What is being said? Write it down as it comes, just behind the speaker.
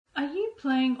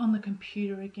Playing on the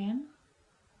computer again.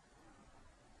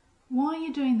 Why are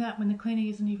you doing that when the cleaning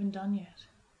isn't even done yet?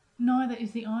 Neither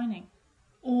is the ironing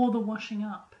or the washing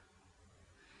up.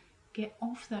 Get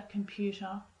off that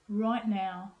computer right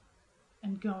now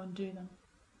and go and do them.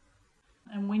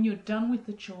 And when you're done with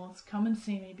the chores, come and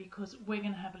see me, because we're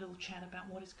going to have a little chat about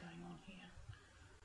what is going on here.